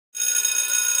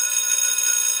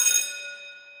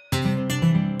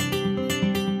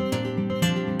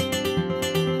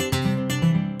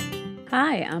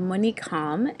Hi, I'm Monick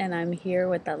Halm, and I'm here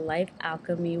with the Life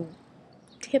Alchemy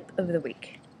tip of the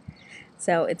week.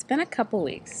 So it's been a couple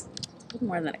weeks,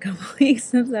 more than a couple weeks,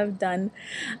 since I've done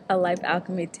a Life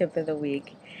Alchemy tip of the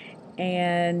week.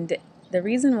 And the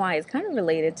reason why is kind of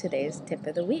related to today's tip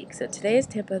of the week. So today's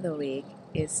tip of the week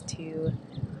is to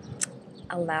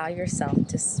allow yourself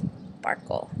to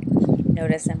sparkle.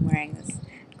 Notice I'm wearing this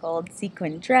gold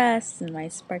sequin dress and my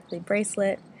sparkly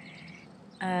bracelet.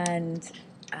 And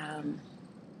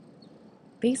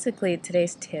basically,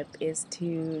 today's tip is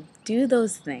to do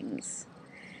those things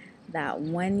that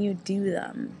when you do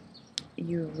them,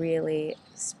 you really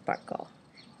sparkle,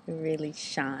 you really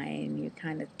shine, you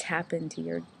kind of tap into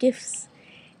your gifts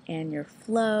and your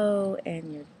flow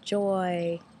and your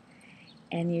joy,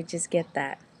 and you just get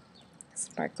that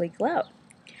sparkly glow.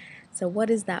 So, what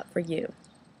is that for you?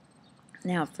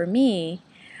 Now, for me,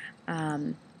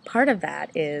 part of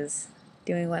that is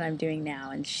doing what I'm doing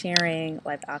now and sharing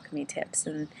Life Alchemy tips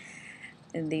and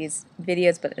in these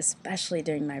videos, but especially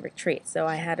during my retreat. So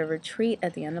I had a retreat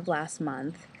at the end of last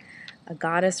month, a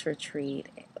goddess retreat,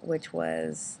 which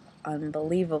was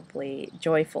unbelievably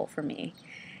joyful for me.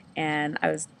 And I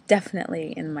was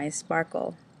definitely in my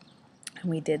sparkle. And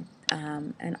we did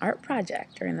an art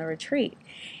project during the retreat.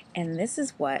 And this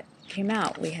is what came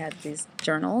out. We had these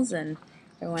journals, and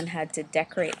everyone had to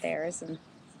decorate theirs. And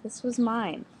this was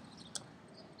mine.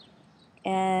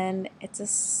 And it's a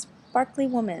sparkly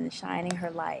woman shining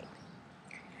her light.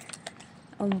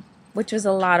 Which was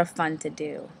a lot of fun to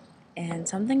do. And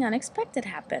something unexpected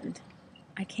happened.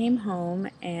 I came home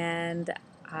and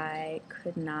I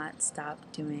could not stop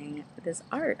doing this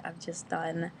art. I've just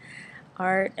done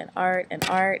art and art and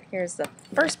art. Here's the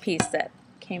first piece that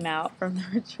came out from the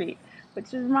retreat,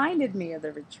 which reminded me of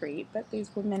the retreat, but these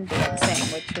women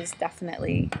dancing, which was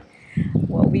definitely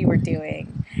what we were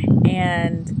doing.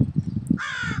 And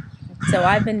so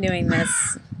I've been doing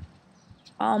this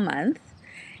all month,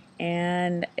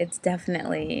 and it's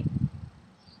definitely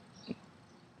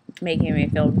making me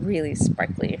feel really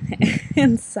sparkly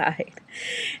inside.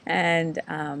 And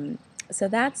so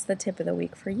that's the tip of the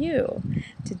week for you,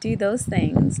 to do those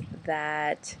things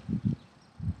that,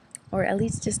 or at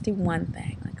least just do one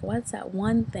thing. Like, what's that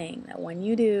one thing that when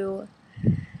you do,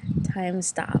 time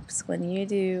stops? When you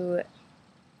do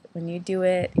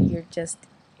it, you're just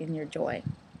in your joy.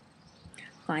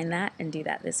 Find that and do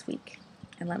that this week.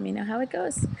 And let me know how it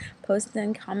goes. Post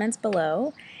in comments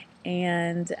below,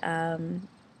 and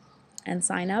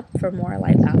sign up for more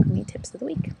Life Alchemy tips of the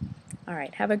week. All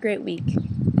right, have a great week.